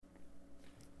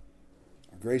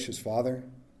Gracious Father,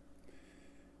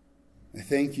 I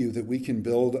thank you that we can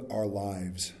build our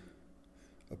lives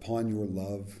upon your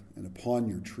love and upon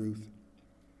your truth.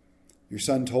 Your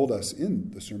Son told us in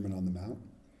the Sermon on the Mount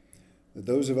that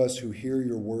those of us who hear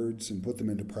your words and put them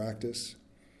into practice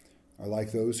are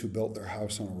like those who built their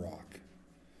house on a rock.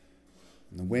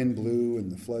 And the wind blew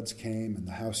and the floods came and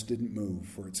the house didn't move,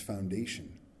 for its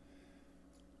foundation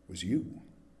was you.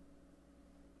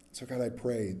 So God, I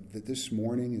pray that this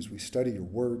morning as we study your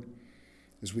word,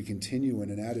 as we continue in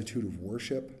an attitude of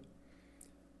worship,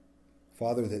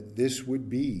 Father, that this would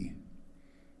be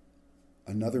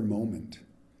another moment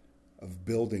of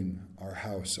building our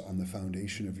house on the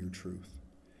foundation of your truth.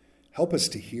 Help us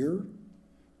to hear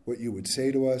what you would say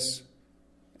to us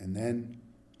and then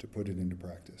to put it into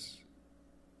practice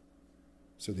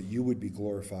so that you would be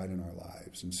glorified in our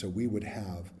lives and so we would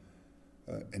have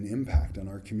an impact on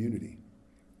our community,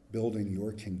 building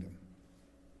your kingdom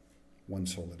one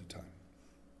soul at a time.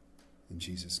 In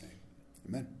Jesus' name,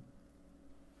 amen.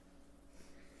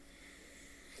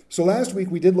 So last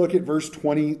week we did look at verse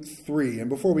 23, and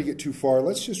before we get too far,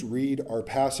 let's just read our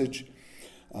passage.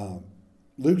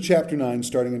 Luke chapter 9,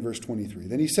 starting in verse 23.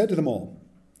 Then he said to them all,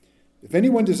 "If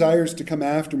anyone desires to come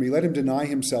after me, let him deny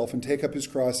himself and take up his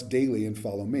cross daily and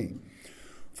follow me.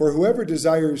 For whoever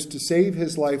desires to save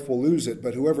his life will lose it,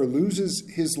 but whoever loses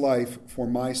his life for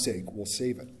my sake will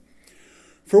save it.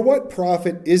 For what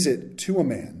profit is it to a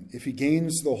man if he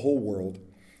gains the whole world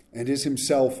and is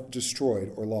himself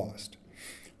destroyed or lost?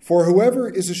 For whoever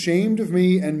is ashamed of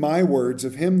me and my words,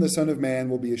 of him the Son of Man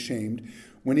will be ashamed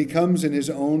when he comes in his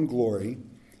own glory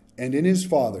and in his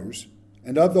Father's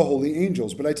and of the holy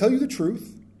angels. But I tell you the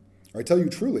truth, or I tell you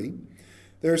truly,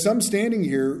 there are some standing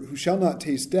here who shall not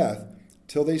taste death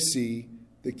till they see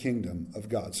the kingdom of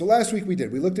God." So last week we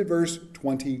looked at verse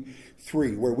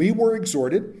 23, where we were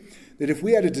exhorted that if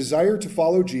we had a desire to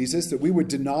follow Jesus, that we would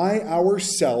deny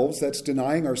ourselves, that's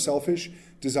denying our selfish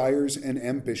desires and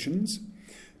ambitions,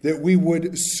 that we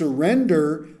would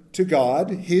surrender to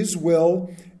God, his will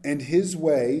and his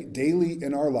way daily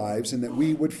in our lives, and that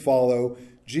we would follow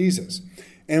Jesus.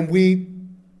 And we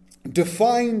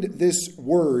defined this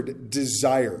word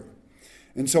desire.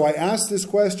 And so I asked this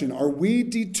question, are we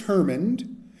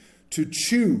determined to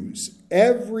choose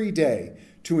every day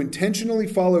to intentionally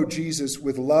follow Jesus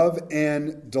with love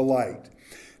and delight?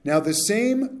 Now, the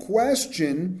same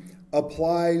question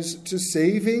applies to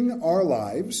saving our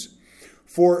lives.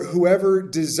 For whoever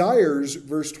desires,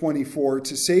 verse 24,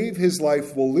 to save his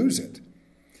life will lose it.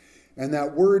 And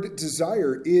that word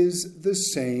desire is the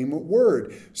same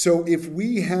word. So if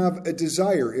we have a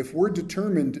desire, if we're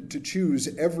determined to choose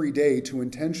every day to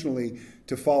intentionally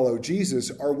to follow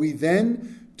Jesus, are we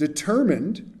then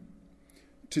determined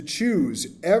to choose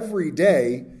every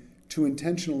day to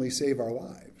intentionally save our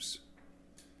lives?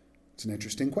 It's an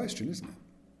interesting question, isn't it?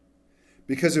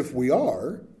 Because if we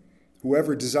are,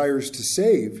 whoever desires to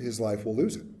save his life will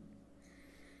lose it.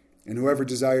 And whoever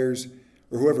desires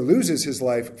or whoever loses his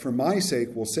life for my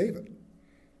sake will save it.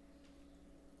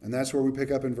 And that's where we pick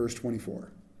up in verse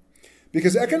 24.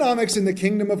 Because economics in the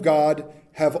kingdom of God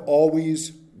have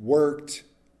always worked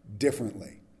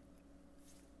differently.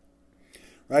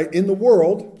 Right? In the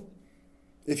world,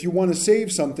 if you want to save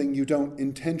something, you don't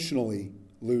intentionally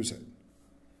lose it.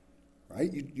 Right?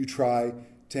 You try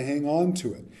to hang on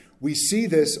to it. We see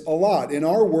this a lot. In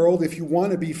our world, if you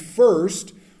want to be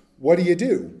first, what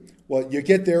do? Well, you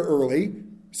get there early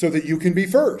so that you can be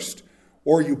first.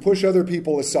 Or you push other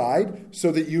people aside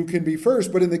so that you can be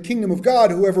first. But in the kingdom of God,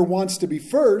 whoever wants to be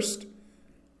first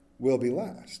will be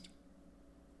last.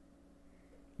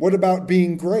 What about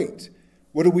being great?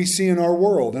 What do we see in our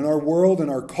world? In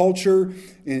our culture,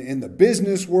 in the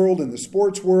business world, in the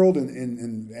sports world,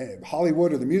 in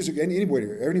Hollywood or the music,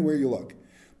 anywhere you look.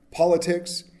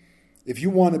 Politics. If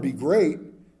you want to be great,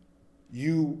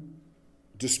 you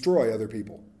destroy other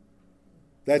people.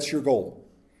 That's your goal,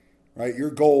 right?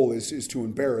 Your goal is to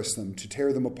embarrass them, to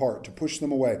tear them apart, to push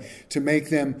them away, to make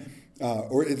them,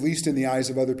 or at least in the eyes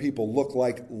of other people, look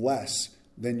like less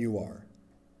than you are.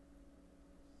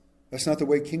 That's not the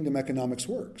way kingdom economics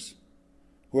works.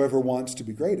 Whoever wants to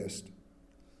be greatest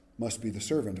must be the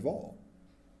servant of all.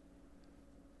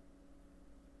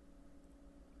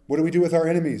 What do we do with our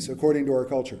enemies according to our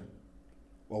culture?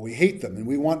 Well, we hate them and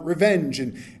we want revenge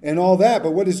and all that.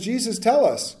 But what does Jesus tell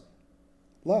us?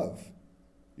 Love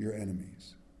your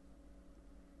enemies.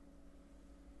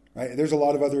 Right? There's a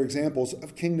lot of other examples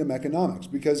of kingdom economics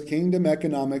because kingdom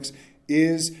economics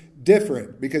is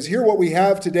different. Because here what we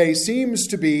have today seems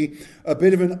to be a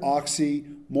bit of an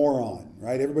oxymoron,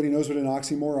 right? Everybody knows what an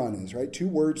oxymoron is, right? Two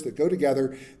words that go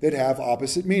together that have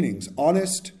opposite meanings.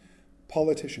 Honest,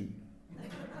 politician.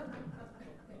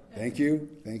 Thank you.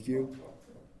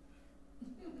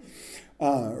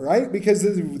 Right? Because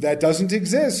that doesn't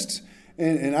exist.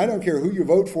 And I don't care who you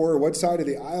vote for or what side of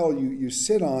the aisle you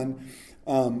sit on,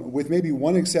 with maybe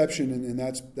one exception, and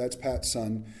that's Pat's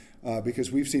son,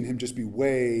 because we've seen him just be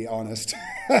way honest.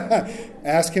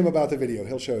 Ask him about the video.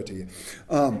 He'll show it to you.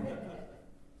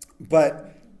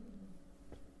 But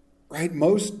right,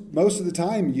 most of the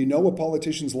time, you know a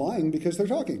politician's lying because they're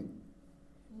talking.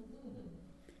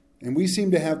 And we seem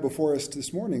to have before us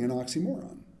this morning an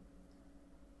oxymoron.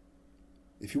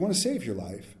 If you want to save your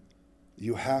life,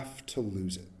 you have to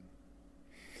lose it.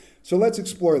 So let's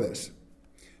explore this.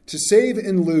 To save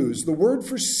and lose. The word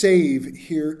for save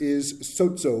here is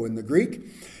sozo in the Greek,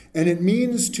 and it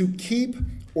means to keep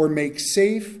or make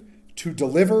safe, to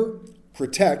deliver,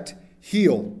 protect,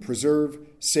 heal, preserve,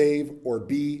 save, or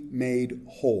be made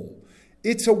whole.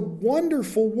 It's a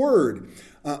wonderful word.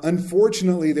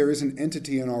 Unfortunately, there is an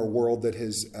entity in our world that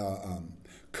has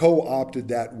co-opted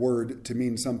that word to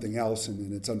mean something else,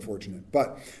 and it's unfortunate.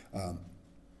 But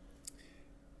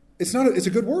it's a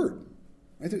good word.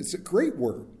 Right? It's a great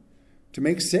word. To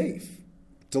make safe,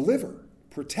 deliver,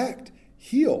 protect,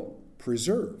 heal,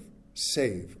 preserve,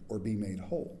 save, or be made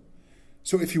whole.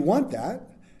 So if you want that,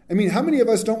 how many of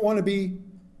us don't want to be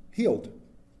healed,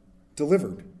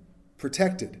 delivered,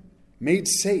 protected, made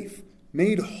safe,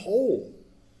 made whole?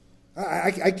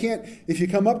 I can't, if you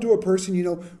come up to a person,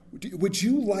 would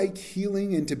you like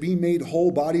healing and to be made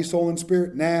whole, body, soul, and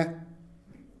spirit? Nah. I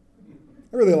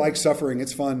really like suffering.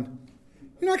 It's fun.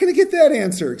 You're not going to get that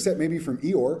answer, except maybe from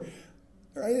Eeyore.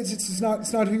 Right? It's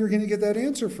not who you're going to get that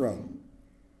answer from.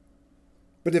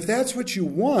 But if that's what you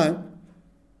want,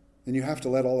 then you have to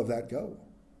let all of that go.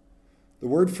 The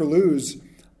word for lose,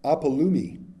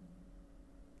 apolumi,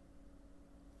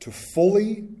 to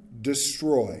fully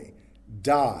destroy,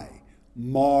 die,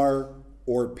 mar,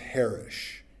 or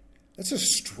perish. That's a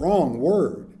strong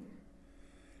word.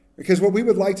 Because what we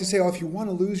would like to say, if you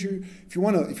want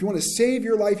to save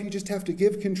your life, you just have to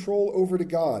give control over to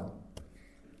God.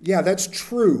 Yeah, that's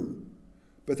true,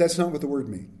 but that's not what the word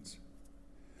means.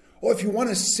 If you want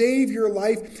to save your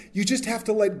life, you just have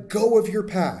to let go of your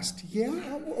past.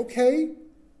 Yeah, okay.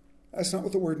 That's not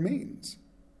what the word means.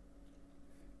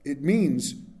 It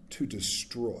means to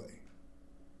destroy,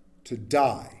 to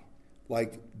die,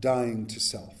 like dying to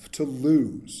self, to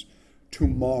lose, to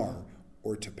mar,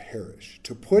 or to perish.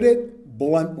 To put it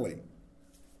bluntly,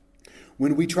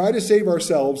 when we try to save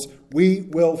ourselves, we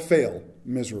will fail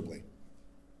miserably.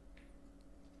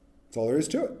 That's all there is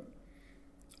to it.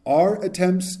 Our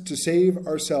attempts to save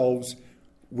ourselves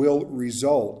will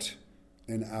result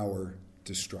in our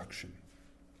destruction.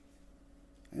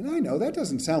 And I know that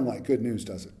doesn't sound like good news,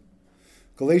 does it?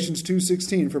 Galatians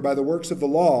 2:16, for by the works of the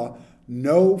law,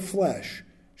 no flesh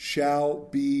shall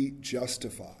be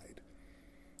justified.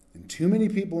 And too many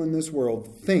people in this world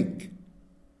think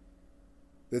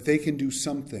that they can do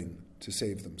something to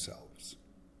save themselves.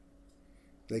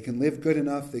 They can live good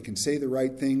enough. They can say the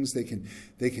right things. They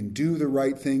can do the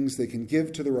right things. They can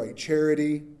give to the right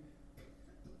charity.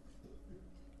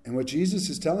 And what Jesus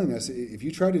is telling us, if you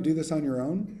try to do this on your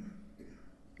own,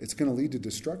 it's going to lead to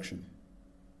destruction.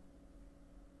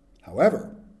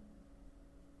 However,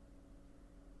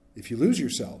 if you lose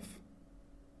yourself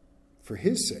for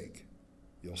his sake,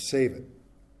 you'll save it.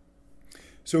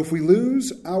 So if we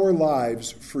lose our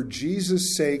lives for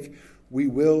Jesus' sake, we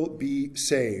will be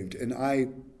saved. And I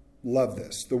love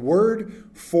this. The word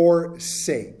for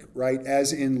sake, right,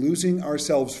 as in losing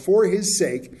ourselves for his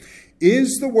sake,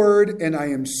 is the word, and I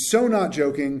am so not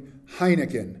joking,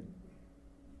 Heineken.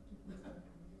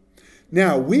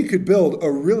 Now, we could build a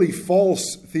really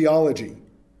false theology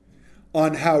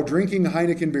on how drinking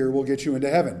Heineken beer will get you into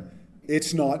heaven.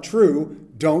 It's not true.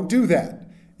 Don't do that.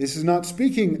 This is not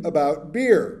speaking about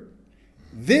beer.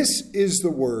 This is the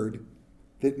word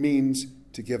that means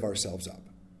to give ourselves up.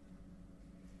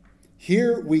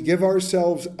 Here we give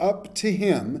ourselves up to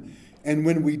him, and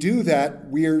when we do that,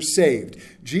 we are saved.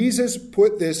 Jesus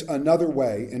put this another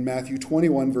way in Matthew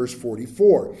 21, verse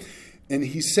 44. And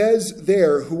he says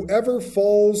there, whoever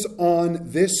falls on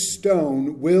this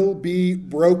stone will be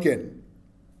broken.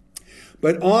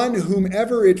 But on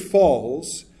whomever it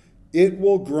falls, it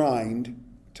will grind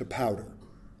to powder.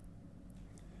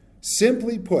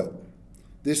 Simply put,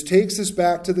 this takes us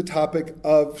back to the topic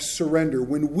of surrender.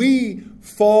 When we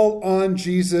fall on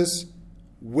Jesus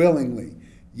willingly,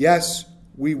 yes,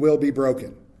 we will be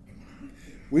broken.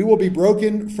 We will be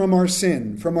broken from our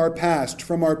sin, from our past,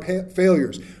 from our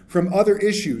failures, from other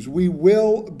issues. We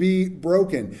will be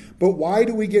broken. But why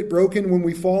do we get broken when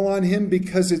we fall on him?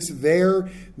 Because it's there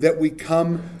that we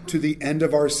come to the end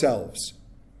of ourselves.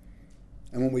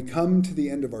 And when we come to the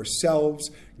end of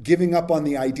ourselves, giving up on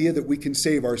the idea that we can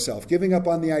save ourselves, giving up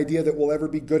on the idea that we'll ever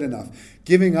be good enough,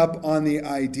 giving up on the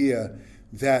idea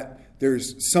that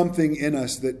there's something in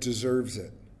us that deserves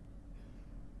it.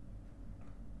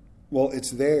 Well,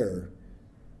 it's there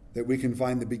that we can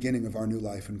find the beginning of our new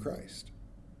life in Christ.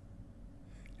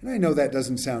 And I know that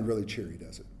doesn't sound really cheery,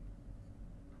 does it?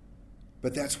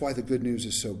 But that's why the good news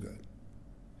is so good.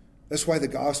 That's why the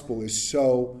gospel is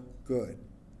so good.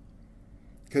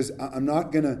 Because I'm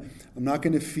not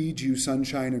gonna feed you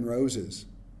sunshine and roses.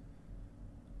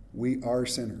 We are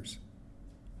sinners.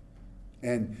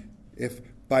 And if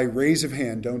by raise of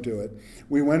hand, don't do it,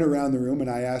 we went around the room and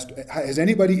I asked, has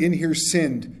anybody in here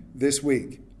sinned this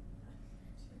week?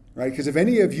 Right? Because if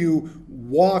any of you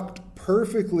walked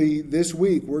perfectly this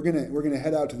week, we're gonna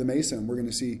head out to the Mesa and we're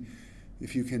gonna see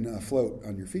if you can float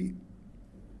on your feet.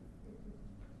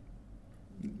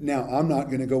 Now, I'm not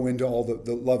going to go into all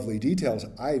the lovely details.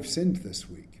 I've sinned this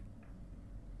week.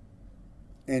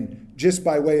 And just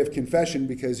by way of confession,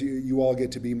 because you all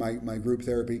get to be my group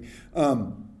therapy,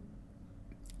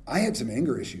 I had some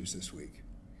anger issues this week.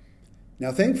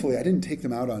 Now, thankfully, I didn't take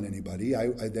them out on anybody.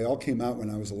 They all came out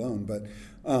when I was alone, but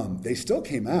they still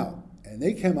came out. And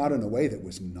they came out in a way that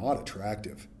was not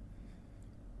attractive.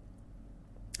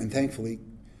 And thankfully,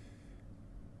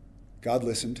 God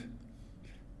listened.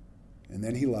 And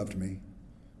then he loved me,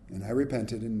 and I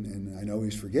repented, and I know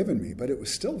he's forgiven me, but it was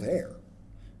still there.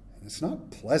 And it's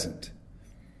not pleasant.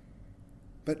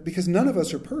 But because none of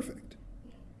us are perfect.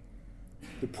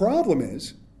 The problem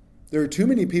is, there are too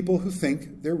many people who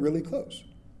think they're really close.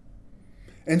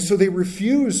 And so they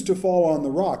refuse to fall on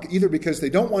the rock, either because they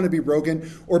don't want to be broken,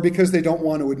 or because they don't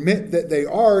want to admit that they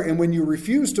are. And when you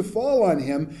refuse to fall on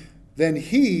him, then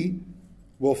he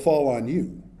will fall on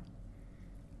you.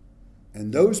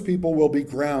 And those people will be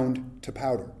ground to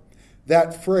powder.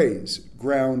 That phrase,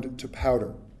 ground to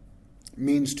powder,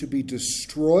 means to be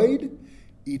destroyed,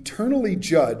 eternally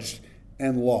judged,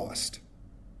 and lost.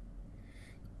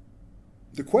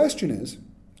 The question is,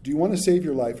 do you want to save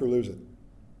your life or lose it?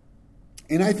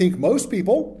 And I think most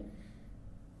people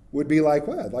would be like,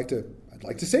 well, I'd like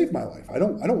to save my life. I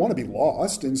don't want to be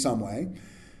lost in some way.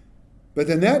 But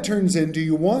then that turns in, do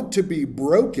you want to be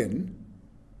broken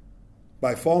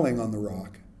by falling on the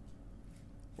rock?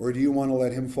 Or do you want to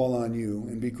let him fall on you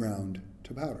and be ground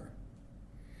to powder?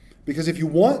 Because if you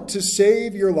want to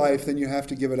save your life, then you have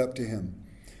to give it up to him.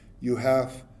 You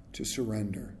have to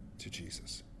surrender to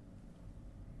Jesus.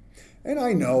 And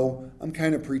I know I'm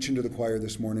kind of preaching to the choir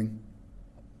this morning,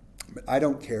 but I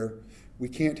don't care. We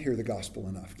can't hear the gospel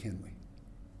enough, can we?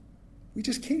 We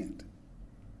just can't.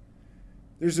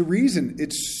 There's a reason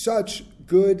it's such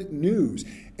good news.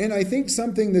 And I think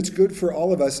something that's good for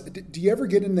all of us, do you ever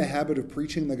get in the habit of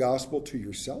preaching the gospel to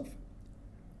yourself?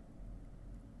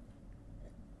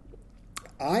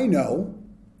 I know,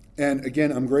 and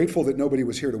again, I'm grateful that nobody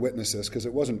was here to witness this because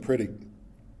it wasn't pretty.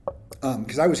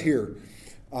 Because I was here.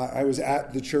 I was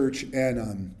at the church,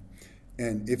 and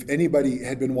if anybody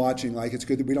had been watching, like, it's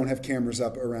good that we don't have cameras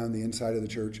up around the inside of the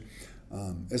church.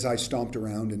 As I stomped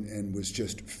around and was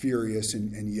just furious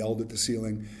and yelled at the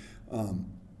ceiling. You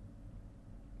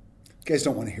guys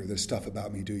don't want to hear this stuff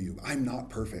about me, do you? I'm not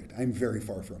perfect. I'm very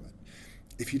far from it.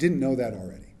 If you didn't know that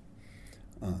already,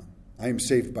 I am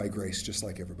saved by grace just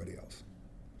like everybody else.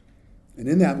 And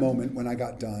in that moment when I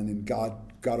got done and God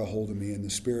got a hold of me and the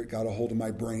Spirit got a hold of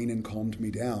my brain and calmed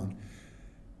me down,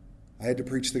 I had to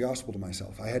preach the gospel to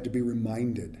myself. I had to be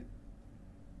reminded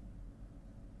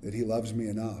that he loves me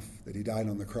enough, that he died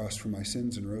on the cross for my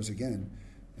sins and rose again,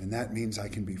 and that means I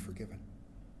can be forgiven.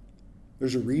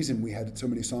 There's a reason we had so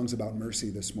many songs about mercy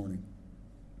this morning.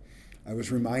 I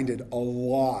was reminded a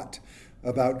lot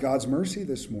about God's mercy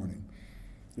this morning.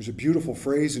 There's a beautiful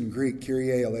phrase in Greek,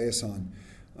 Kyrie eleison,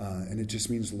 and it just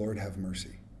means, Lord, have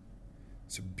mercy.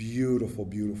 It's a beautiful,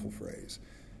 beautiful phrase.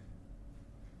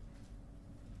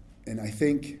 And I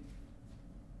think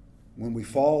when we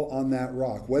fall on that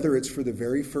rock, whether it's for the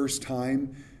very first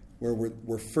time, where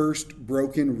we're first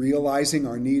broken, realizing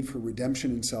our need for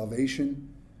redemption and salvation,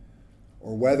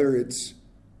 or whether it's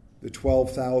the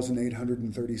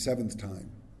 12,837th time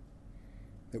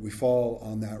that we fall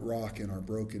on that rock in our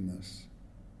brokenness,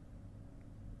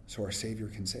 so our Savior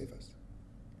can save us,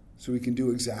 so we can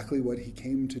do exactly what he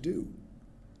came to do,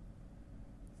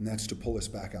 and that's to pull us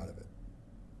back out of it.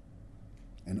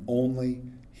 And only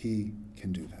he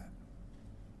can do that.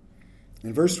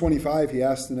 In verse 25, he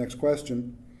asks the next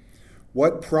question,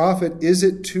 What profit is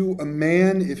it to a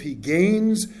man if he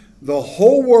gains the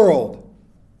whole world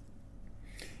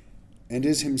and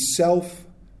is himself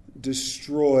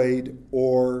destroyed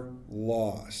or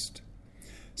lost?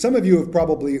 Some of you have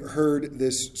probably heard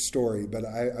this story, but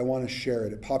I want to share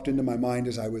it. It popped into my mind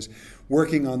as I was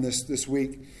working on this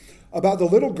week about the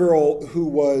little girl who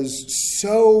was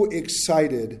so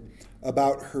excited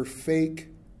about her fake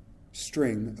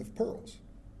string of pearls.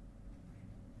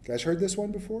 You guys heard this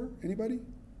one before? Anybody?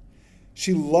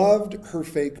 She loved her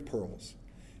fake pearls.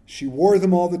 She wore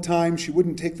them all the time. She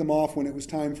wouldn't take them off when it was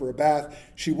time for a bath.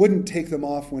 She wouldn't take them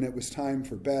off when it was time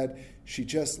for bed. She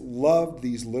just loved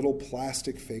these little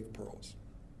plastic fake pearls.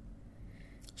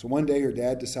 So one day her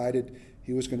dad decided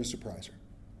he was going to surprise her.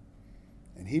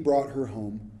 And he brought her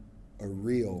home a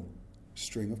real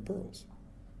string of pearls.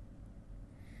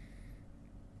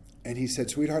 And he said,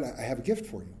 "Sweetheart, I have a gift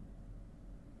for you.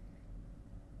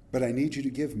 But I need you to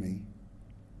give me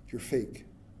your fake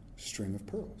string of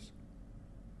pearls."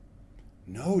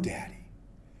 "No, Daddy.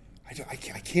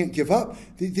 I can't give up.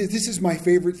 This is my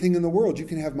favorite thing in the world. You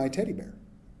can have my teddy bear."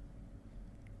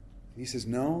 And he says,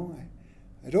 "No,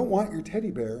 I don't want your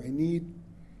teddy bear. I need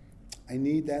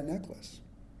that necklace."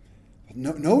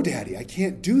 No, Daddy, I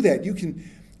can't do that. You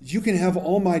can have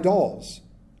all my dolls."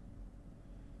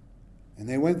 And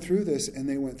they went through this, and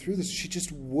they went through this. She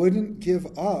just wouldn't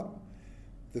give up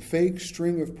the fake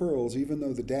string of pearls, even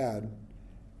though the dad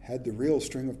had the real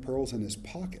string of pearls in his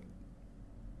pocket.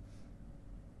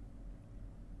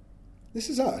 This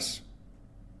is us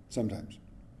sometimes.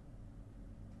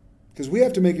 Because we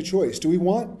have to make a choice. Do we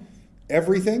want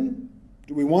everything?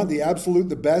 Do we want the absolute,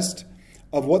 the best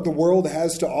of what the world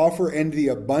has to offer and the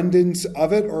abundance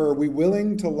of it? Or are we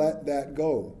willing to let that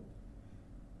go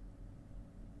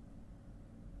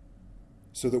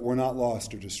so that we're not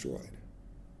lost or destroyed?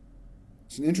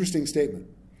 It's an interesting statement.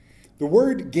 The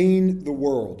word "gain the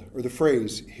world," or the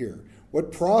phrase here,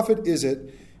 what profit is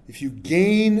it if you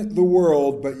gain the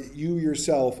world, but you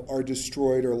yourself are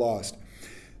destroyed or lost?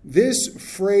 This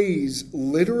phrase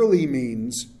literally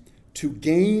means to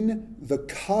gain the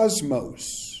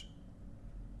cosmos,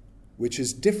 which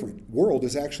is different. World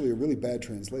is actually a really bad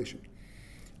translation.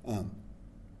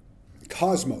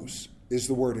 Cosmos is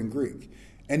the word in Greek.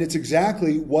 And it's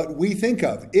exactly what we think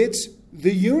of. It's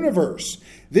the universe.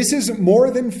 This is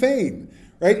more than fame,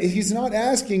 right? He's not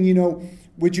asking,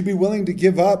 would you be willing to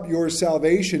give up your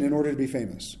salvation in order to be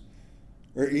famous?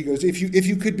 Or he goes, if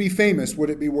you could be famous, would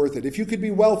it be worth it? If you could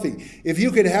be wealthy, if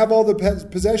you could have all the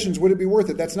possessions, would it be worth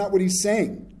it? That's not what he's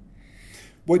saying.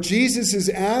 What Jesus is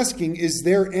asking, is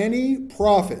there any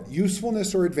profit,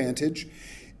 usefulness, or advantage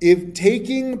if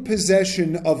taking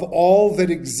possession of all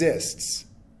that exists,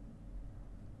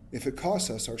 if it costs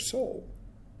us our soul?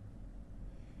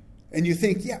 And you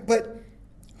think, yeah, but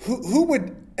who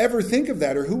would ever think of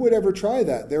that, or who would ever try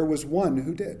that? There was one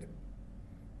who did.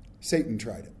 Satan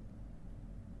tried it.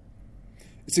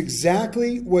 It's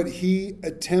exactly what he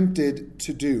attempted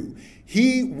to do.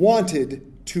 He wanted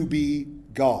to be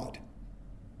God.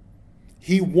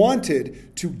 He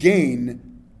wanted to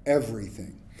gain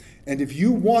everything. And if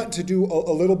you want to do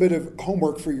a little bit of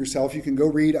homework for yourself, you can go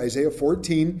read Isaiah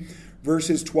 14,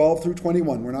 verses 12 through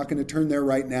 21. We're not going to turn there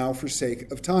right now for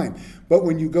sake of time. But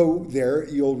when you go there,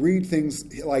 you'll read things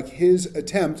like his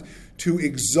attempt to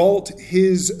exalt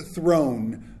his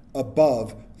throne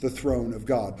above the throne of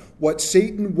God. What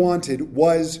Satan wanted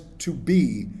was to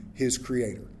be his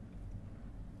creator.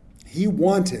 He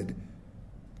wanted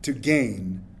to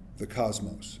gain the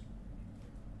cosmos.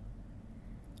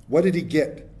 What did he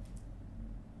get?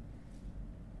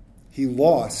 He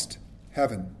lost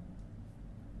heaven.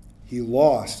 He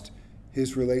lost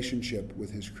his relationship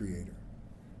with his creator.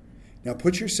 Now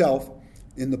put yourself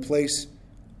in the place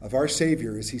of our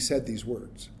Savior as he said these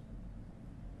words.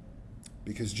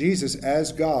 Because Jesus,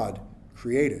 as God,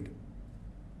 created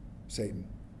Satan.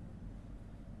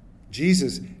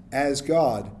 Jesus, as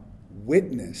God,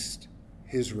 witnessed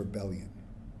his rebellion.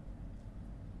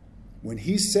 When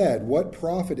he said, "What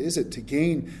profit is it to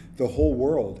gain the whole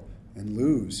world and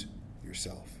lose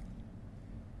yourself?"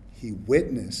 He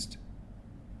witnessed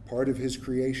part of his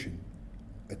creation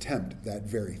attempt that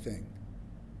very thing.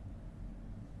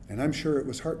 And I'm sure it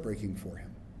was heartbreaking for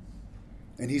him.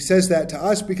 And he says that to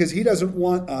us because he doesn't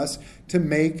want us to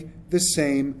make the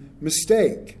same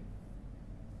mistake.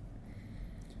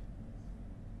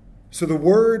 So the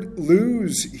word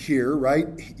lose here, right,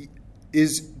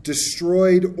 is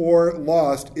destroyed or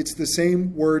lost. It's the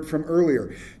same word from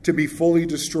earlier. To be fully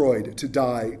destroyed, to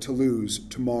die, to lose,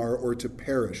 to mar, or to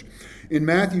perish. In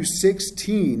Matthew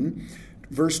 16,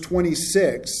 verse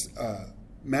 26,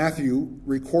 Matthew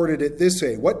recorded it this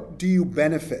way: what do you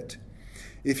benefit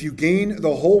if you gain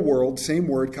the whole world, same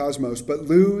word, cosmos, but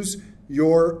lose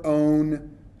your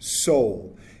own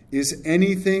soul? Is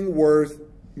anything worth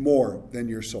more than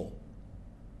your soul?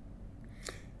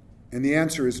 And the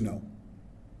answer is no.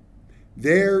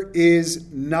 There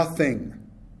is nothing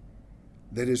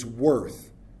that is worth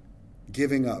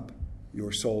giving up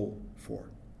your soul for.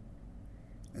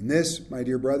 And this, my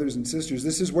dear brothers and sisters,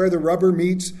 this is where the rubber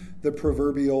meets the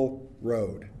proverbial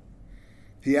road.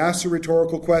 He asks a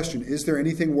rhetorical question: is there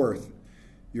anything worth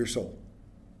your soul?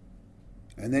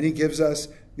 And then he gives us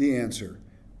the answer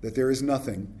that there is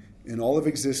nothing in all of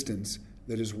existence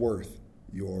that is worth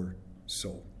your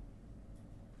soul.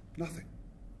 Nothing.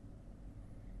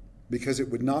 Because it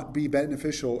would not be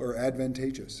beneficial or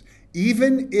advantageous.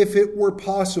 Even if it were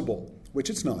possible, which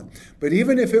it's not, but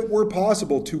even if it were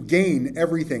possible to gain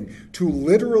everything, to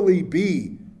literally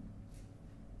be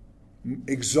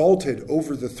exalted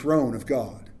over the throne of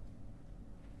God,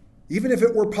 even if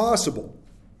it were possible,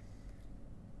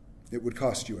 it would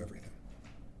cost you everything.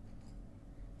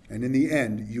 And in the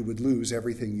end, you would lose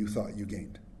everything you thought you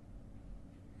gained.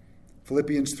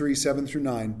 Philippians 3, 7 through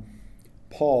 9,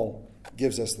 Paul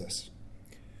gives us this: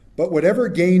 but whatever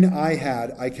gain I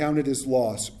had, I counted as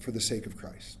loss for the sake of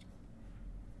Christ.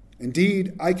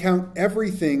 Indeed, I count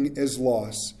everything as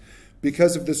loss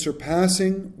because of the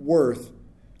surpassing worth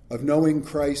of knowing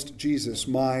Christ Jesus,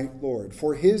 my Lord.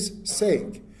 For his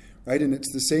sake, right? And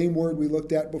it's the same word we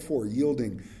looked at before,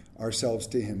 yielding ourselves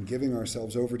to him, giving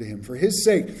ourselves over to him. For his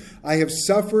sake, I have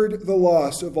suffered the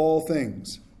loss of all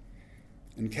things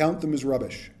and count them as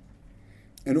rubbish,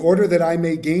 in order that I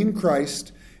may gain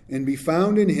Christ and be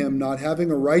found in him, not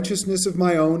having a righteousness of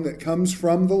my own that comes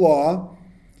from the law,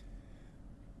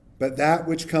 but that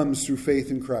which comes through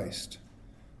faith in Christ,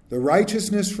 the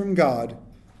righteousness from God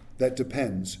that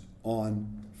depends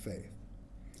on faith.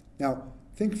 Now,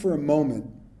 think for a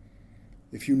moment,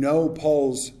 if you know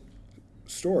Paul's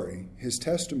story, his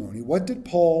testimony, what did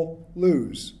Paul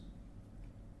lose?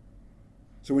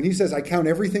 So when he says, I count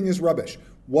everything as rubbish,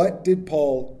 what did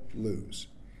Paul lose?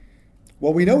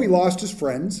 Well, we know he lost his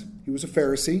friends. He was a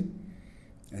Pharisee,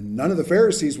 and none of the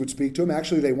Pharisees would speak to him.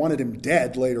 Actually, they wanted him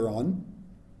dead later on.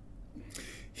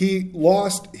 He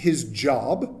lost his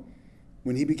job.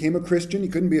 When he became a Christian, he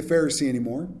couldn't be a Pharisee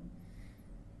anymore.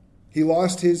 He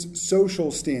lost his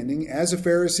social standing. As a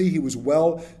Pharisee, he was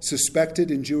well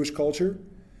suspected in Jewish culture.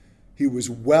 He was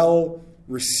well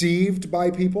received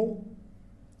by people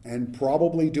and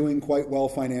probably doing quite well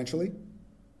financially,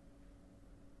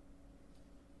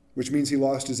 which means he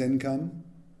lost his income.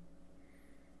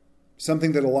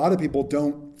 Something that a lot of people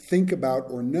don't think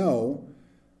about or know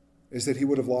is that he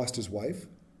would have lost his wife,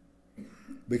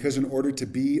 because in order to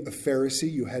be a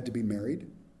Pharisee, you had to be married.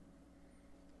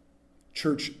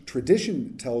 Church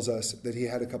tradition tells us that he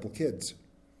had a couple kids.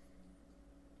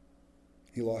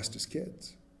 He lost his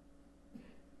kids.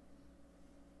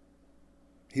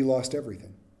 He lost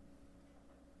everything.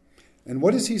 And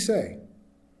what does he say?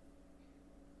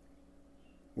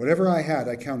 Whatever I had,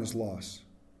 I count as loss.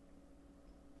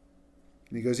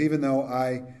 And he goes, even though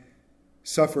I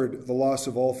suffered the loss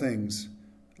of all things,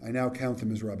 I now count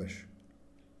them as rubbish,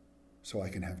 so I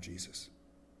can have Jesus.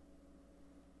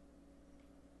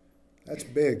 That's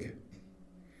big.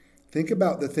 Think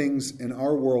about the things in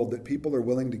our world that people are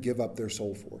willing to give up their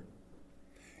soul for.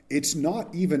 It's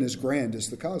not even as grand as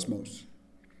the cosmos.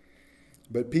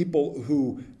 But people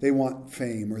who, they want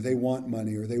fame, or they want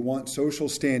money, or they want social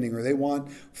standing, or they want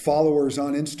followers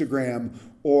on Instagram,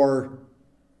 or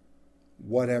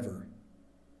whatever.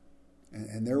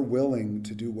 And they're willing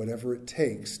to do whatever it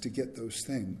takes to get those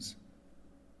things.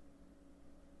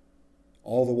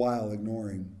 All the while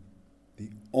ignoring the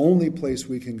only place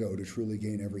we can go to truly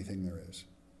gain everything there is.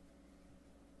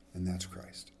 And that's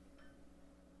Christ.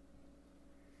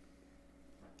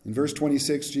 In verse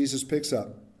 26, Jesus picks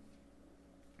up.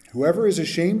 Whoever is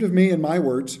ashamed of me and my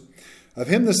words, of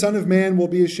him the Son of Man will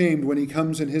be ashamed when he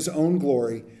comes in his own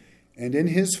glory and in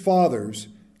his Father's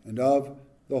and of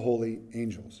the holy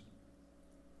angels.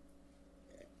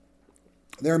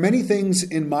 There are many things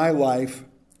in my life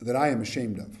that I am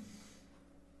ashamed of.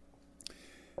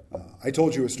 I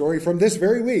told you a story from this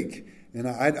very week, and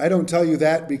I don't tell you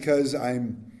that because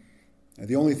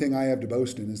the only thing I have to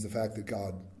boast in is the fact that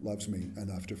God loves me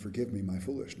enough to forgive me my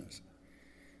foolishness.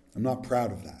 I'm not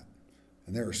proud of that.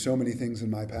 And there are so many things in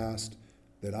my past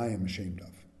that I am ashamed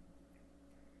of.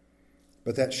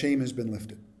 But that shame has been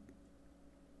lifted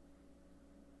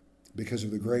because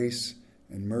of the grace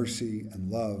and mercy and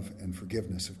love and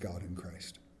forgiveness of God in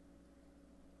Christ.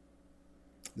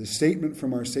 the statement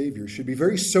from our Savior, should be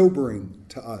very sobering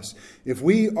to us. If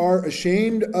we are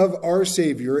ashamed of our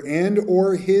Savior and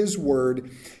or his word,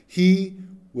 he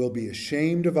will be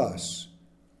ashamed of us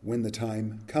when the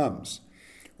time comes.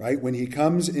 Right? When he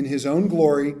comes in his own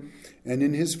glory and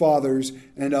in his Father's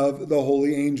and of the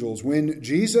holy angels. When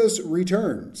Jesus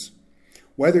returns,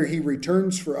 whether he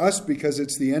returns for us because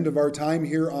it's the end of our time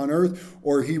here on earth,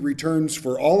 or he returns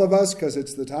for all of us because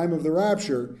it's the time of the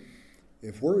rapture,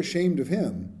 if we're ashamed of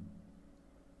him,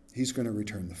 he's going to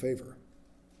return the favor.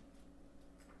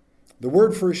 The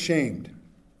word for ashamed,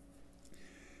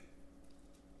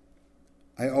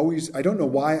 I don't know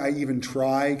why I even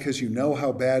try, because you know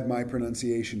how bad my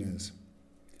pronunciation is.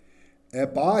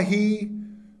 Epahi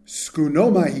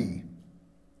skunomahi.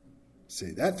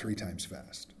 Say that 3 times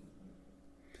fast.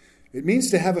 It means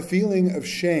to have a feeling of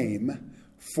shame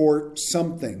for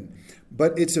something,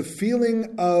 but it's a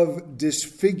feeling of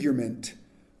disfigurement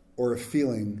or a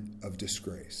feeling of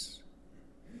disgrace.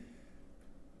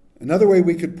 Another way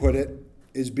we could put it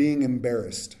is being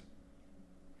embarrassed,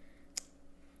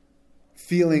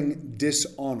 feeling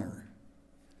dishonor,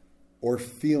 or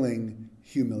feeling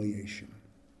humiliation.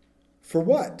 For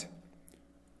what?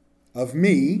 Of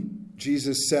me,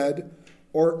 Jesus said,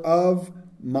 or of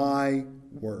my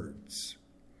words.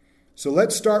 So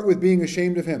let's start with being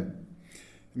ashamed of him.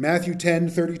 In Matthew 10,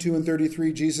 32 and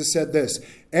 33, Jesus said this,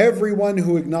 "Everyone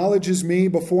who acknowledges me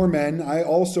before men, I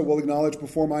also will acknowledge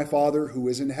before my Father who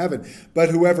is in heaven. But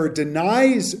whoever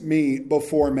denies me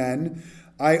before men,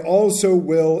 I also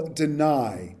will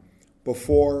deny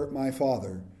before my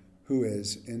Father who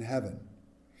is in heaven."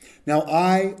 Now,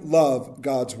 I love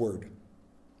God's word.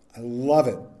 I love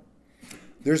it.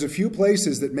 There's a few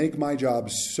places that make my job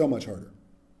so much harder.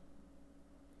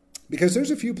 Because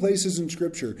there's a few places in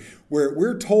Scripture where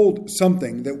we're told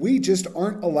something that we just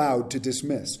aren't allowed to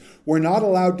dismiss. We're not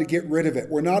allowed to get rid of it.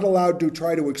 We're not allowed to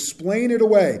try to explain it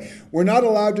away. We're not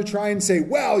allowed to try and say,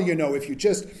 well,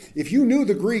 if you knew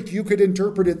the Greek, you could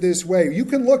interpret it this way. You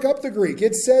can look up the Greek.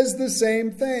 It says the same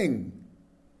thing.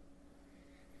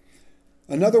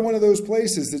 Another one of those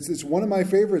places, it's one of my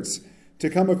favorites to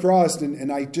come across,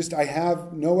 and I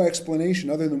have no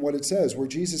explanation other than what it says, where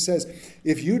Jesus says,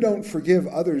 if you don't forgive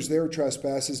others their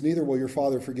trespasses, neither will your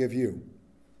Father forgive you.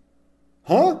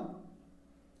 Huh?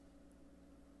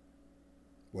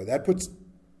 Well, that puts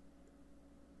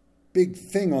big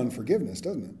thing on forgiveness,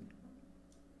 doesn't it?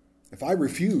 If I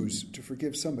refuse to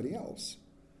forgive somebody else,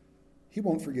 he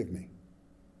won't forgive me.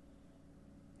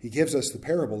 He gives us the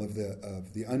parable of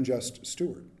the unjust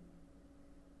steward.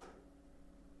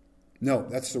 No,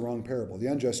 that's the wrong parable. The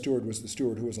unjust steward was the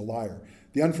steward who was a liar.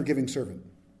 The unforgiving servant,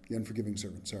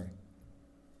 sorry.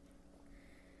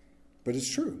 But it's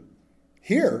true.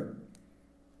 Here,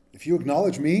 if you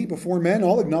acknowledge me before men,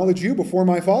 I'll acknowledge you before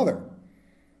my Father.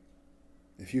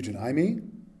 If you deny me,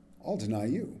 I'll deny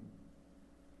you.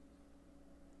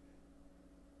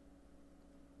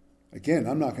 Again,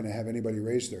 I'm not going to have anybody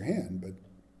raise their hand, but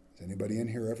has anybody in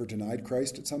here ever denied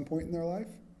Christ at some point in their life?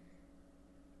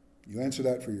 You answer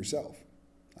that for yourself.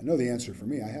 I know the answer for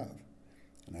me, I have.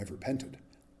 And I've repented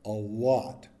a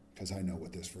lot because I know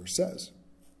what this verse says.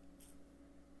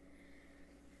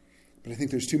 But I think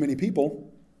there's too many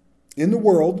people in the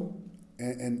world,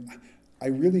 and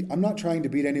I'm not trying to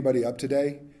beat anybody up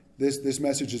today. This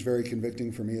message is very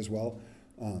convicting for me as well.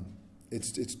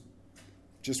 It's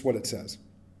just what it says.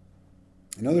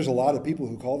 I know there's a lot of people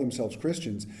who call themselves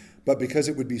Christians, but because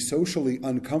it would be socially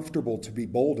uncomfortable to be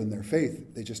bold in their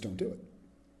faith, they just don't do it.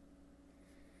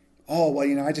 Oh, well,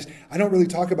 I don't really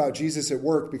talk about Jesus at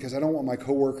work because I don't want my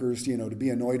coworkers, to be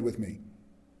annoyed with me.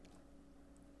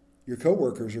 Your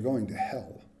coworkers are going to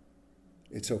hell.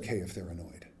 It's okay if they're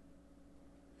annoyed.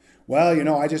 Well,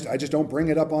 I just don't bring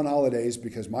it up on holidays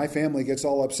because my family gets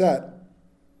all upset.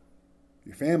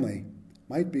 Your family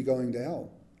might be going to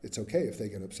hell. It's okay if they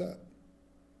get upset.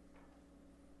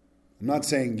 I'm not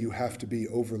saying you have to be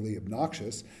overly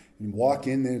obnoxious and walk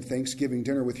in at Thanksgiving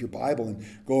dinner with your Bible and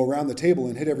go around the table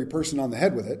and hit every person on the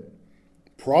head with it.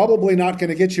 Probably not going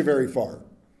to get you very far.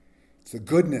 It's the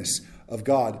goodness of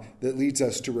God that leads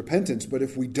us to repentance. But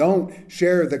if we don't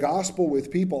share the gospel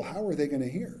with people, how are they going to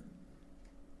hear?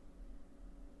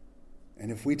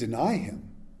 And if we deny him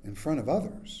in front of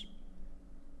others,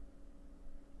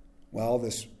 well,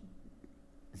 this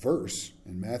verse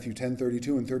in Matthew 10,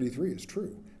 32 and 33 is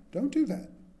true. Don't do that.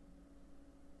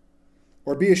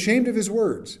 Or be ashamed of his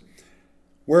words,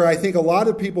 where I think a lot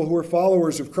of people who are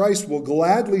followers of Christ will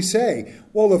gladly say,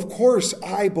 well, of course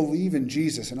I believe in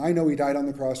Jesus, and I know he died on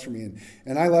the cross for me,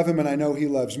 and I love him, and I know he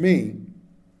loves me.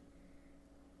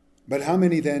 But how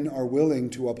many then are willing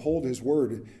to uphold his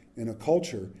word in a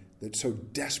culture that so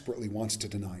desperately wants to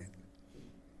deny it.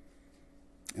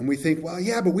 And we think, well,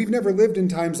 yeah, but we've never lived in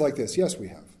times like this. Yes, we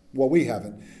have. Well, we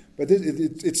haven't. But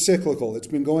it's cyclical. It's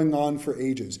been going on for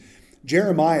ages.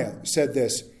 Jeremiah said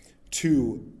this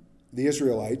to the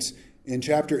Israelites in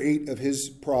chapter 8 of his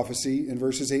prophecy in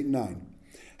verses 8 and 9.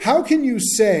 How can you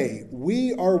say,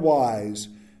 we are wise,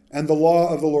 and the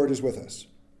law of the Lord is with us?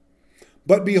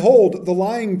 But behold, the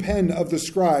lying pen of the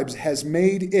scribes has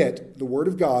made it, the word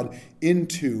of God,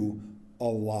 into a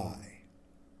lie.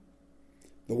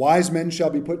 The wise men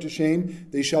shall be put to shame.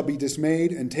 They shall be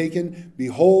dismayed and taken.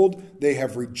 Behold, they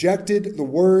have rejected the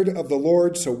word of the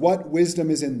Lord, so what wisdom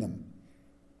is in them?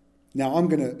 Now, I'm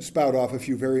going to spout off a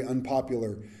few very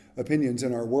unpopular opinions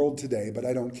in our world today, but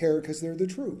I don't care because they're the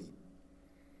truth.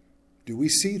 Do we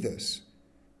see this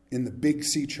in the Big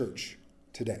C church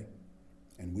today?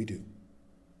 And we do.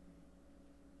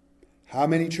 How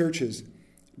many churches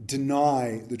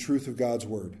deny the truth of God's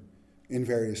word in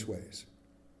various ways?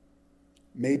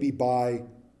 Maybe by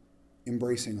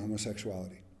embracing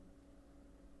homosexuality.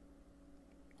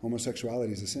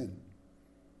 Homosexuality is a sin.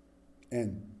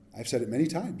 And I've said it many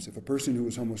times. If a person who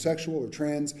was homosexual or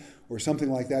trans or something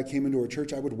like that came into our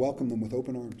church, I would welcome them with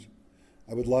open arms.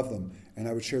 I would love them, and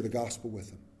I would share the gospel with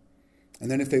them. And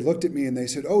then if they looked at me and they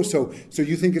said, oh, so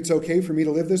you think it's okay for me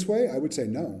to live this way? I would say,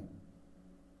 no,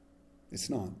 it's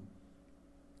not.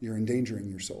 You're endangering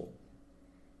your soul.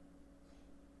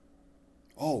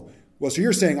 Oh, well, so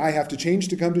you're saying I have to change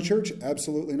to come to church?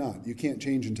 Absolutely not. You can't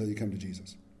change until you come to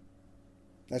Jesus.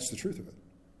 That's the truth of it.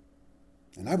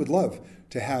 And I would love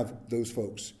to have those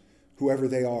folks, whoever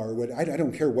they are. I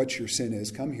don't care what your sin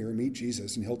is. Come here, meet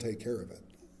Jesus, and he'll take care of it.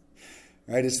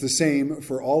 Right? It's the same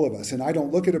for all of us. And I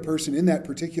don't look at a person in that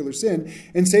particular sin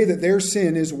and say that their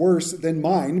sin is worse than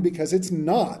mine, because it's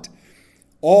not.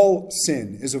 All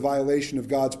sin is a violation of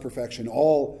God's perfection.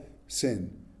 All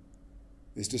sin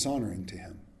is dishonoring to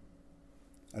him.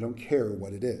 I don't care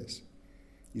what it is.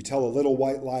 You tell a little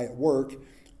white lie at work,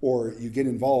 or you get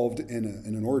involved in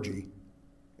an orgy,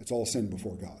 it's all sin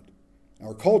before God.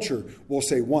 Our culture will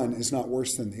say one is not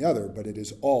worse than the other, but it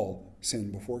is all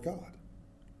sin before God.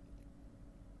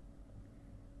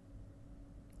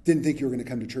 Didn't think you were going to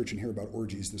come to church and hear about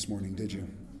orgies this morning, did you?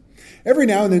 Every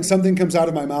now and then something comes out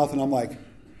of my mouth and I'm like,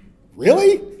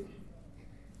 really?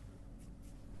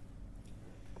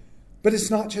 But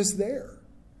it's not just there,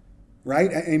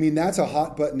 right? I mean, that's a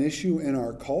hot button issue in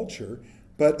our culture.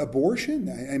 But abortion,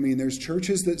 I mean, there's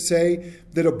churches that say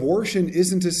that abortion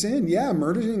isn't a sin. Yeah,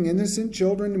 murdering innocent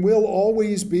children will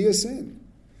always be a sin.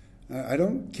 I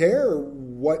don't care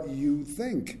what you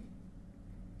think,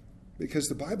 because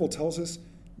the Bible tells us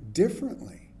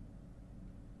differently.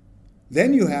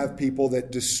 Then you have people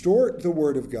that distort the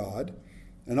word of God.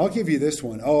 And I'll give you this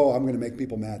one. Oh, I'm going to make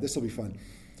people mad. This will be fun.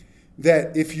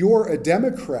 That if you're a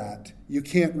Democrat, you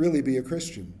can't really be a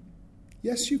Christian.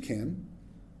 Yes, you can.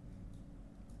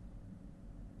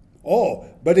 Oh,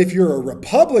 but if you're a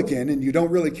Republican and you don't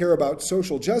really care about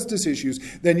social justice issues,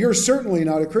 then you're certainly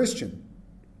not a Christian.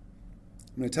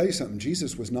 I'm going to tell you something.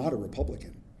 Jesus was not a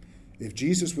Republican. If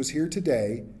Jesus was here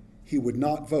today, he would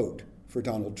not vote for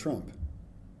Donald Trump.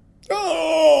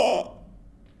 Oh!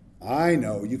 I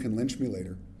know. You can lynch me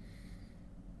later.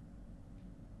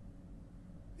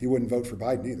 He wouldn't vote for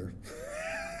Biden either.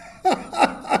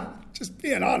 Just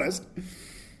being honest.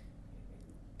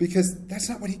 Because that's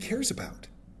not what he cares about.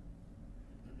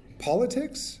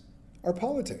 Politics are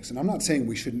politics. And I'm not saying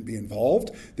we shouldn't be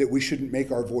involved, that we shouldn't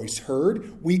make our voice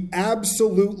heard. We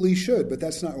absolutely should, but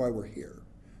that's not why we're here.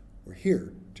 We're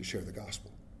here to share the gospel.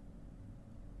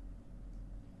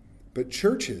 But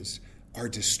churches are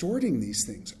distorting these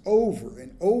things over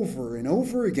and over and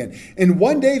over again. And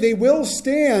one day they will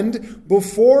stand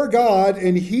before God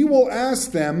and he will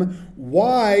ask them,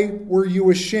 why were you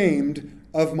ashamed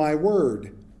of my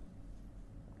word?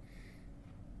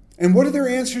 And what are their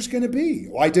answers going to be?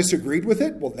 Well, I disagreed with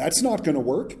it. Well, that's not going to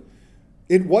work.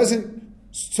 It wasn't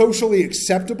socially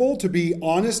acceptable to be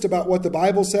honest about what the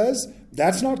Bible says.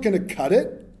 That's not going to cut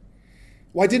it.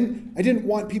 Well, I didn't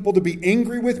want people to be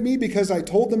angry with me because I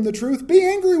told them the truth. Be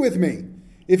angry with me.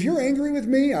 If you're angry with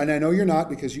me, and I know you're not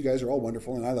because you guys are all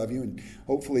wonderful and I love you and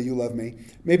hopefully you love me.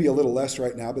 Maybe a little less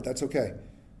right now, but that's okay.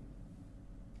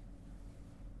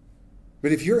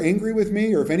 But if you're angry with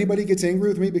me, or if anybody gets angry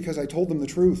with me because I told them the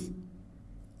truth,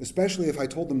 especially if I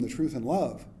told them the truth in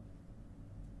love,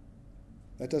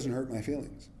 that doesn't hurt my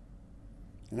feelings.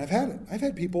 And I've had it. I've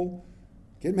had people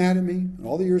get mad at me. In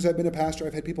all the years I've been a pastor,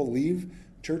 I've had people leave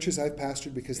churches I've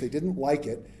pastored because they didn't like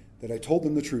it that I told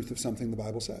them the truth of something the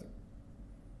Bible said.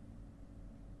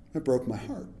 It broke my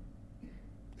heart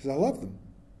because I love them.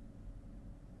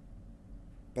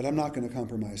 but I'm not going to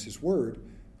compromise his word,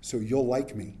 so you'll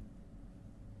like me.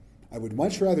 I would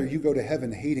much rather you go to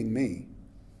heaven hating me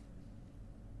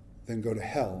than go to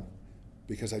hell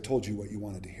because I told you what you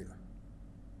wanted to hear.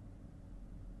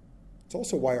 It's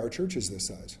also why our church is this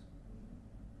size.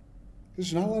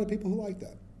 There's not a lot of people who like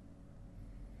that.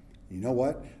 You know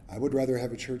what? I would rather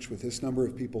have a church with this number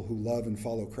of people who love and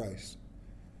follow Christ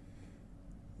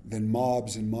than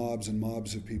mobs and mobs and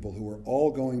mobs of people who are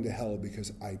all going to hell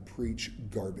because I preach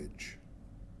garbage.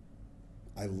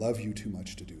 I love you too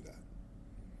much to do that.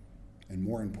 And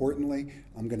more importantly,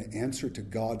 I'm going to answer to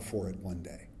God for it one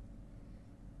day.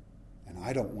 And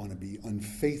I don't want to be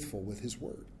unfaithful with his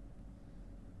word.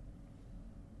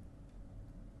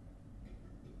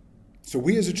 So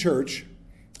we as a church,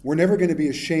 we're never going to be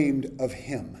ashamed of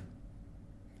him.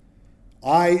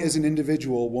 I, as an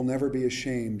individual, will never be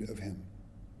ashamed of him.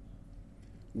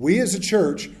 We as a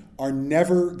church are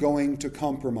never going to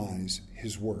compromise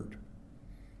his word.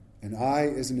 And I,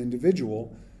 as an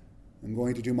individual, am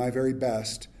going to do my very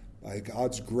best, by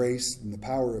God's grace and the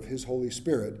power of his Holy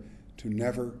Spirit, to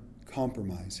never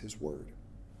compromise his word.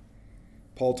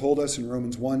 Paul told us in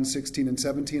Romans 1:16 and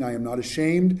 17, I am not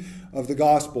ashamed of the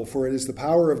gospel, for it is the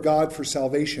power of God for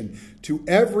salvation to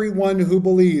everyone who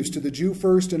believes, to the Jew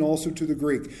first and also to the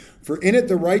Greek. For in it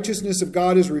the righteousness of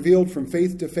God is revealed from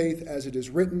faith to faith, as it is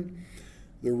written,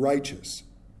 the righteous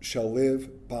shall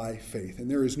live by faith.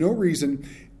 And there is no reason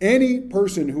any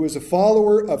person who is a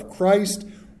follower of Christ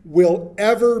will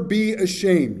ever be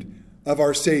ashamed of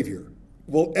our Savior,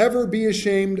 will ever be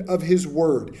ashamed of his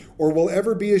word, or will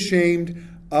ever be ashamed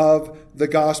of the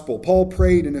gospel. Paul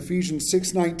prayed in Ephesians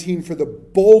 6:19 for the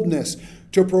boldness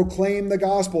to proclaim the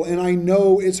gospel. And I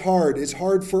know it's hard. It's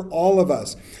hard for all of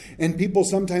us. And people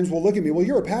sometimes will look at me, well,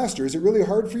 you're a pastor. Is it really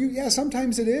hard for you? Yeah,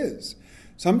 sometimes it is.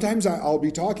 Sometimes I'll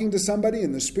be talking to somebody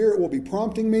and the Spirit will be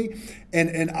prompting me.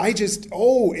 And I just,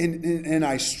 and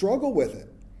I struggle with it.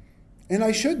 And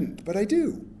I shouldn't, but I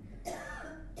do.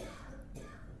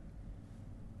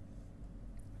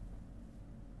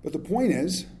 But the point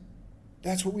is,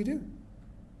 that's what we do.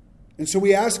 And so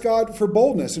we ask God for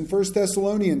boldness. In 1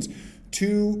 Thessalonians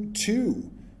 2:2,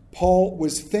 Paul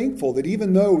was thankful that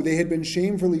even though they had been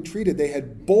shamefully treated, they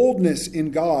had boldness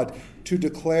in God to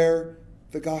declare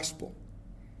the gospel.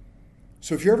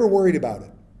 So if you're ever worried about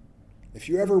it, if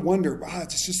you ever wonder, wow,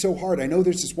 it's just so hard. I know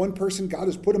there's this one person, God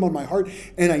has put him on my heart,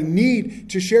 and I need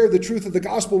to share the truth of the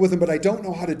gospel with him, but I don't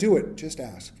know how to do it. Just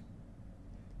ask.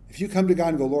 If you come to God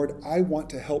and go, Lord, I want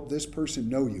to help this person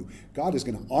know you, God is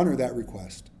going to honor that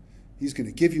request. He's going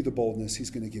to give you the boldness. He's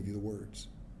going to give you the words.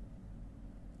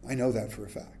 I know that for a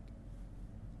fact.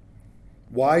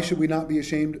 Why should we not be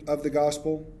ashamed of the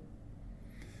gospel?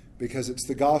 Because it's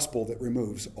the gospel that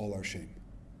removes all our shame.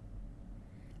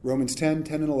 Romans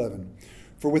 10:10 and 11.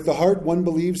 For with the heart one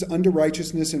believes unto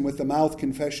righteousness, and with the mouth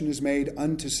confession is made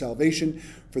unto salvation.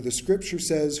 For the scripture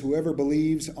says, whoever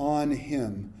believes on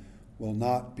him will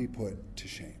not be put to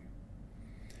shame.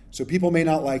 So people may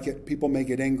not like it. People may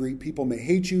get angry. People may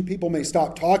hate you. People may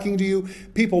stop talking to you.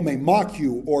 People may mock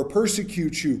you or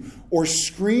persecute you or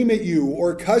scream at you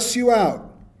or cuss you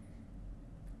out.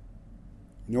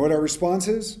 You know what our response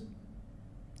is?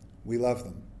 We love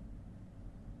them.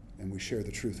 And we share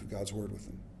the truth of God's word with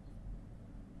them.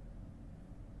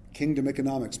 Kingdom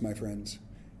economics, my friends.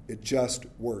 It just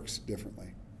works differently.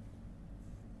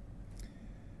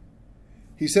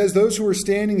 He says those who are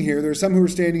standing here, there are some who are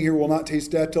standing here who will not taste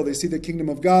death till they see the kingdom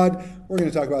of God. We're going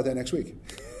to talk about that next week.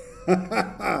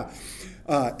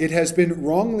 It has been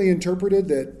wrongly interpreted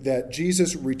that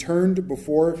Jesus returned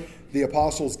before the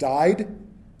apostles died,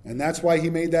 and that's why he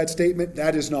made that statement.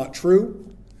 That is not true.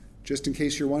 Just in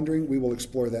case you're wondering, we will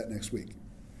explore that next week.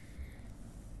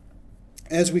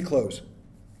 As we close,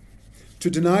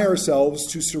 to deny ourselves,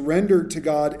 to surrender to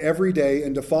God every day,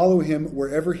 and to follow him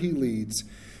wherever he leads,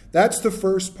 that's the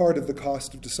first part of the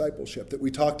cost of discipleship that we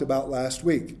talked about last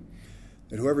week.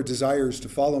 That whoever desires to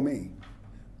follow me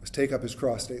must take up his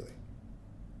cross daily.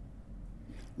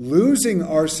 Losing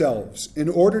ourselves in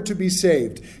order to be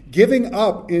saved, giving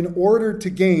up in order to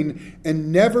gain,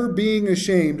 and never being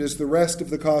ashamed is the rest of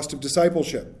the cost of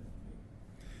discipleship.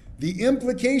 The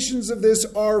implications of this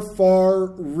are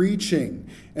far-reaching,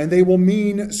 and they will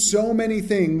mean so many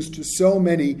things to so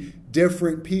many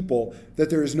different people that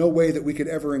there is no way that we could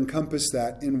ever encompass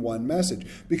that in one message.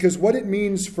 Because what it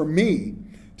means for me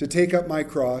to take up my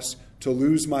cross, to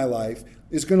lose my life,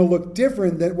 is going to look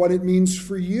different than what it means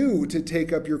for you to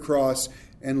take up your cross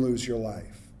and lose your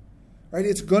life. right?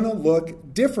 It's going to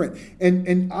look different.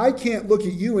 And I can't look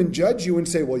at you and judge you and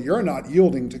say, well, you're not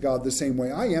yielding to God the same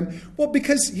way I am. Well,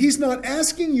 because he's not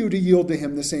asking you to yield to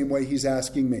him the same way he's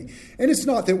asking me. And it's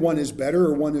not that one is better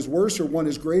or one is worse or one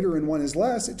is greater and one is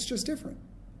less. It's just different.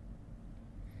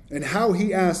 And how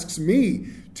he asks me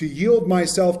to yield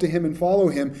myself to him and follow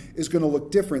him is going to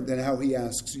look different than how he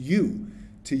asks you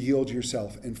to yield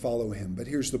yourself and follow him. But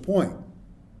here's the point.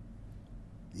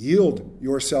 Yield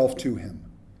yourself to him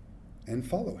and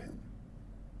follow him.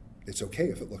 It's okay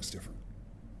if it looks different.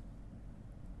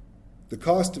 The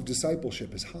cost of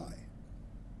discipleship is high.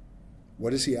 What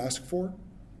does he ask for?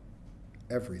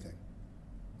 Everything.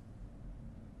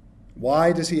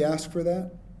 Why does he ask for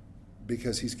that?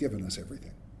 Because he's given us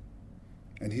everything.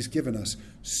 And he's given us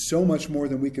so much more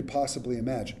than we could possibly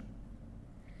imagine.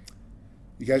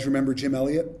 You guys remember Jim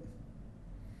Elliot?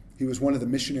 He was one of the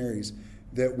missionaries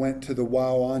that went to the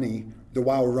Waorani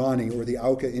or the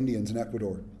Auca Indians in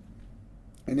Ecuador.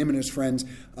 And him and his friends,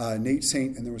 Nate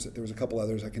Saint, and there was a couple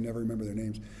others, I can never remember their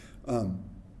names.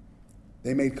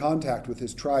 They made contact with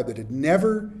his tribe that had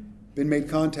never been made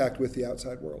contact with the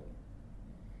outside world.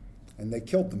 And they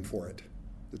killed them for it.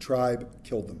 The tribe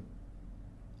killed them.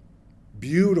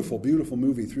 Beautiful, beautiful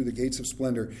movie, Through the Gates of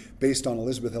Splendor, based on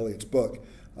Elizabeth Elliot's book.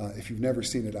 If you've never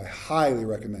seen it, I highly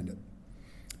recommend it.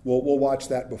 We'll watch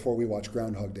that before we watch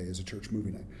Groundhog Day as a church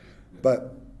movie night.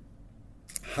 But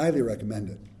highly recommend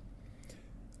it.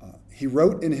 He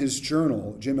wrote in his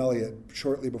journal, Jim Elliot,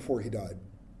 shortly before he died,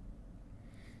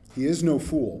 "He is no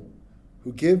fool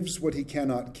who gives what he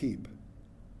cannot keep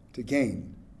to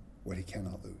gain what he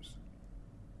cannot lose."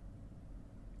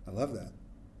 I love that.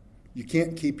 You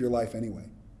can't keep your life anyway.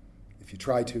 If you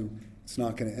try to, it's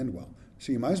not going to end well.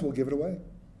 So you might as well give it away.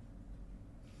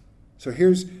 So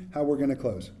here's how we're going to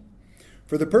close.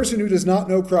 For the person who does not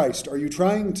know Christ, are you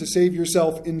trying to save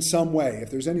yourself in some way?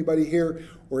 If there's anybody here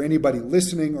or anybody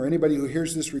listening or anybody who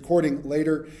hears this recording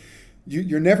later,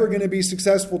 you're never going to be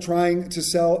successful trying to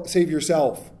save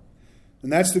yourself.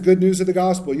 And that's the good news of the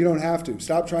gospel. You don't have to.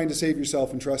 Stop trying to save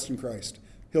yourself and trust in Christ.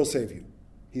 He'll save you.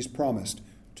 He's promised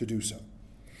to do so.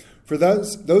 For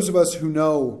those of us who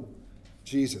know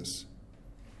Jesus,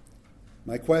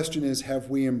 my question is, have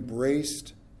we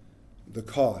embraced the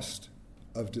cost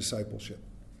of discipleship?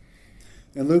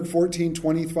 In Luke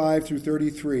 14:25 through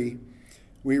 33,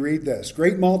 we read this.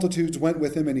 Great multitudes went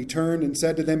with him, and he turned and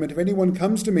said to them, "And if anyone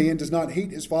comes to me and does not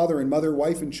hate his father and mother,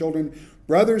 wife and children,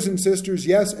 brothers and sisters,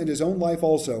 yes, and his own life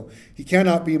also, he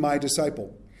cannot be my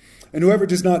disciple. And whoever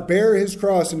does not bear his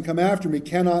cross and come after me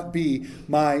cannot be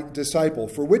my disciple.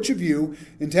 For which of you,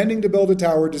 intending to build a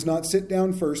tower, does not sit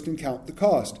down first and count the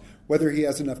cost, whether he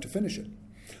has enough to finish it?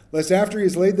 Lest after he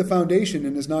has laid the foundation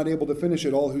and is not able to finish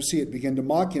it, all who see it begin to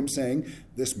mock him, saying,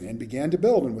 This man began to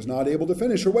build and was not able to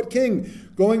finish. Or what king,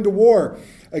 going to war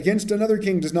against another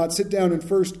king, does not sit down and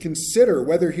first consider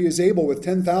whether he is able with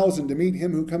 10,000 to meet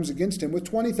him who comes against him with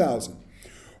 20,000?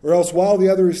 Or else, while the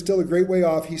other is still a great way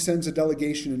off, he sends a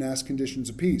delegation and asks conditions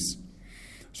of peace.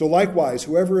 So likewise,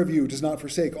 whoever of you does not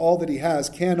forsake all that he has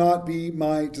cannot be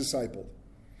my disciple."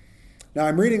 Now,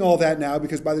 I'm reading all that now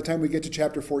because by the time we get to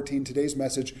chapter 14, today's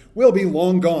message will be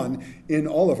long gone in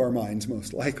all of our minds,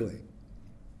 most likely.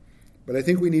 But I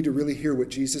think we need to really hear what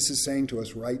Jesus is saying to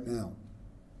us right now.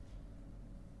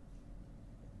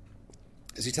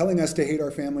 Is he telling us to hate our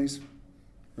families?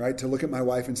 Right? To look at my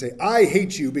wife and say, I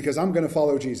hate you because I'm going to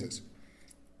follow Jesus.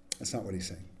 That's not what he's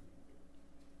saying.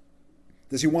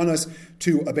 Does he want us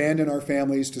to abandon our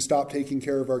families, to stop taking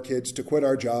care of our kids, to quit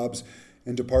our jobs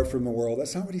and depart from the world?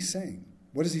 That's not what he's saying.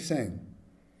 What is he saying?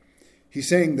 He's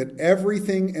saying that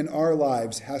everything in our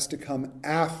lives has to come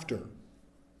after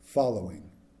following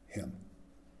him.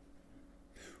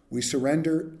 We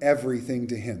surrender everything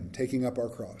to him, taking up our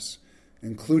cross,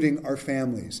 including our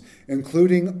families,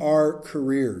 including our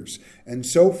careers, and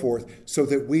so forth, so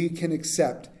that we can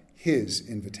accept his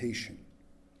invitation.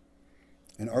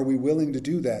 And are we willing to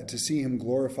do that, to see him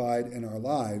glorified in our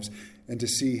lives and to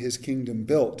see his kingdom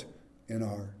built in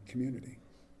our community?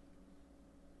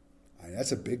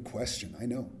 That's a big question, I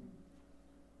know.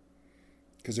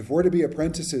 Because if we're to be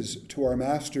apprentices to our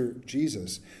master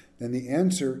Jesus, then the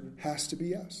answer has to be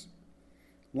yes.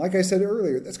 Like I said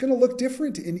earlier, that's going to look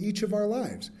different in each of our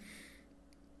lives.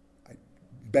 I'm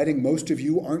betting most of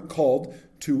you aren't called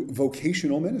to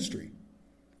vocational ministry.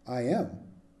 I am.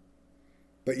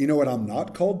 But you know what I'm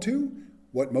not called to?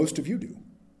 What most of you do.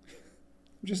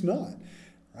 I'm just not.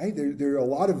 right? There are a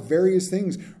lot of various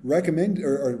things represented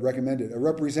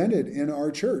in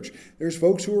our church. There's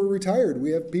folks who are retired.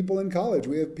 We have people in college.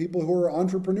 We have people who are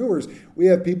entrepreneurs. We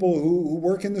have people who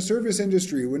work in the service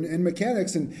industry and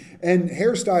mechanics and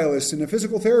hairstylists and a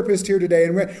physical therapist here today.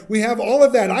 And we have all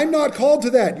of that. I'm not called to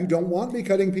that. You don't want me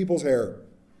cutting people's hair.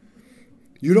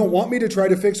 You don't want me to try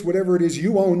to fix whatever it is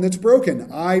you own that's broken.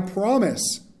 I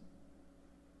promise.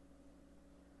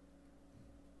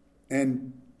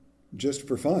 And just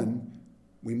for fun,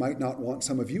 we might not want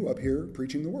some of you up here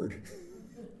preaching the word.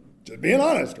 Just being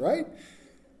honest, right?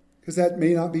 Because that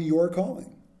may not be your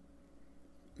calling.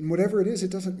 And whatever it is, it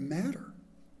doesn't matter.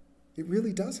 It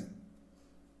really doesn't.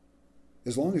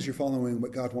 As long as you're following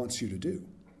what God wants you to do,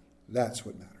 that's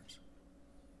what matters.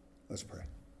 Let's pray.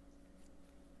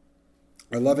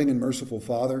 Our loving and merciful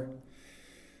Father,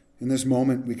 in this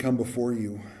moment we come before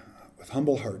you with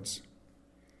humble hearts,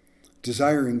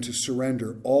 desiring to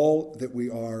surrender all that we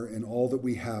are and all that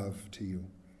we have to you.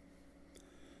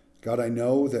 God, I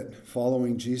know that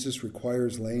following Jesus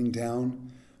requires laying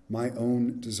down my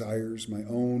own desires, my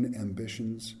own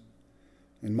ambitions,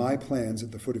 and my plans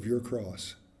at the foot of your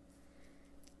cross.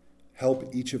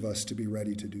 Help each of us to be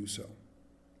ready to do so.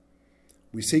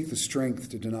 We seek the strength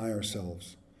to deny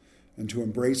ourselves and to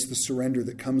embrace the surrender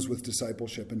that comes with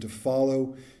discipleship and to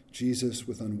follow Jesus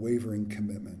with unwavering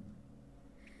commitment.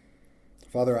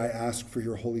 Father, I ask for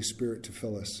your Holy Spirit to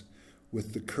fill us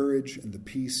with the courage and the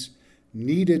peace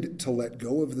needed to let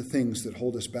go of the things that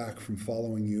hold us back from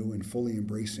following you and fully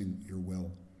embracing your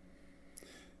will.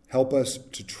 Help us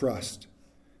to trust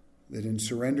that in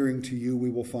surrendering to you we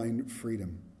will find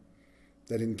freedom,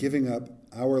 that in giving up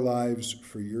our lives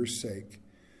for your sake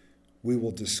we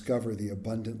will discover the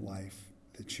abundant life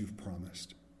that you've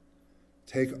promised.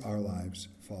 Take our lives,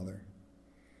 Father.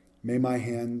 May my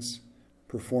hands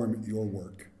perform your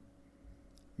work.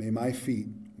 May my feet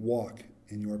walk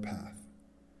in your path.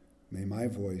 May my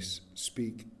voice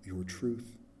speak your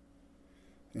truth,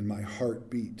 and my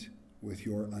heart beat with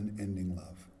your unending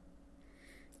love.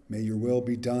 May your will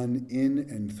be done in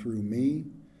and through me,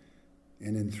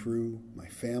 and in through my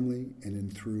family, and in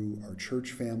through our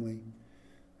church family,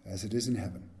 as it is in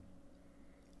heaven.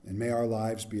 And may our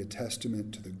lives be a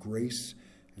testament to the grace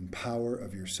and power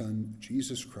of your Son,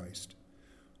 Jesus Christ,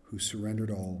 who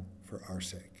surrendered all for our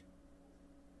sake.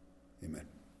 Amen.